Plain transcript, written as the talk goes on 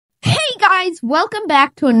guys, welcome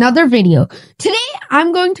back to another video. Today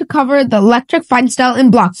I'm going to cover the electric fighting style in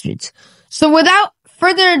Blox Fruits. So without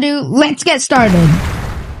further ado, let's get started.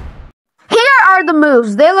 Here are the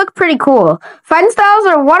moves. They look pretty cool. Fighting styles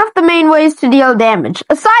are one of the main ways to deal damage,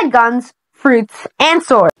 aside guns, fruits, and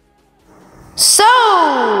swords. So,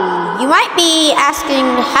 you might be asking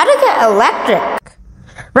how to get electric.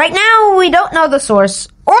 Right now, we don't know the source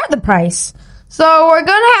or the price. So we're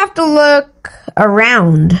gonna have to look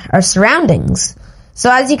around our surroundings. So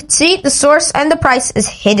as you can see, the source and the price is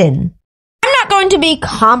hidden. I'm not going to be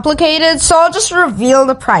complicated, so I'll just reveal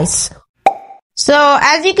the price. So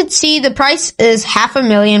as you can see, the price is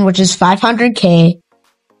 $500,000, which is 500K.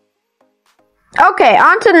 Okay,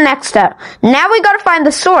 on to the next step. Now we gotta find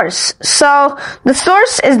the source. So the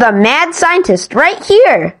source is the mad scientist right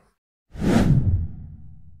here.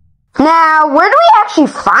 Now, where do we actually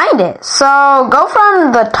find it? So, go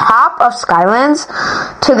from the top of Skylands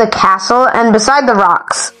to the castle and beside the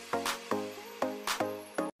rocks.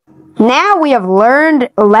 Now we have learned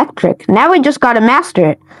electric. Now we just gotta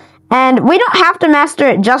master it. And we don't have to master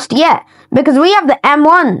it just yet, because we have the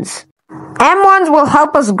M1s. M1s will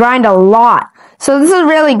help us grind a lot. So this is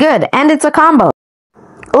really good, and it's a combo.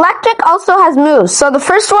 Electric also has moves, so the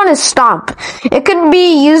first one is Stomp. It could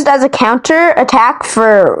be used as a counter attack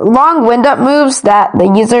for long wind-up moves that the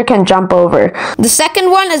user can jump over. The second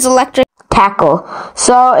one is Electric Tackle,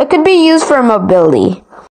 so it could be used for mobility.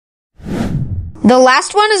 The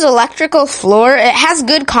last one is Electrical Floor. It has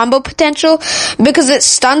good combo potential because it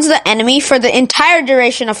stuns the enemy for the entire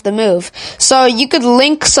duration of the move. So you could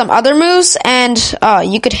link some other moves and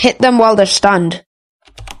you could hit them while they're stunned.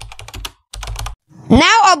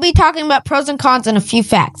 Now I'll be talking about pros and cons and a few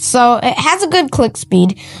facts. So it has a good click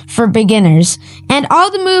speed for beginners, and all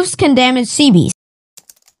the moves can damage CBs.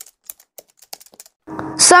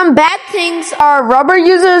 Some bad things are rubber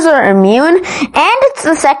users are immune, and it's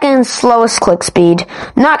the second slowest click speed,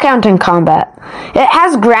 not counting combat. It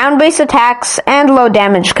has ground-based attacks and low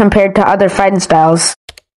damage compared to other fighting styles.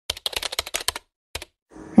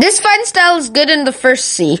 This fighting style is good in the first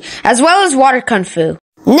C, as well as Water Kung Fu.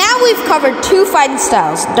 Now we've covered two fighting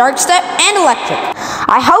styles, Dark Step and Electric.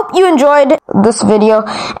 I hope you enjoyed this video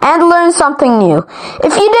and learned something new.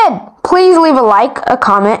 If you did, please leave a like, a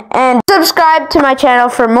comment, and subscribe to my channel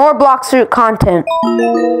for more Blox Fruit content.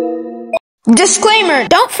 Disclaimer,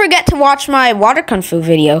 don't forget to watch my Water Kung Fu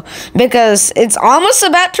video, because it's almost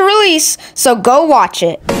about to release, so go watch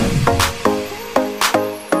it.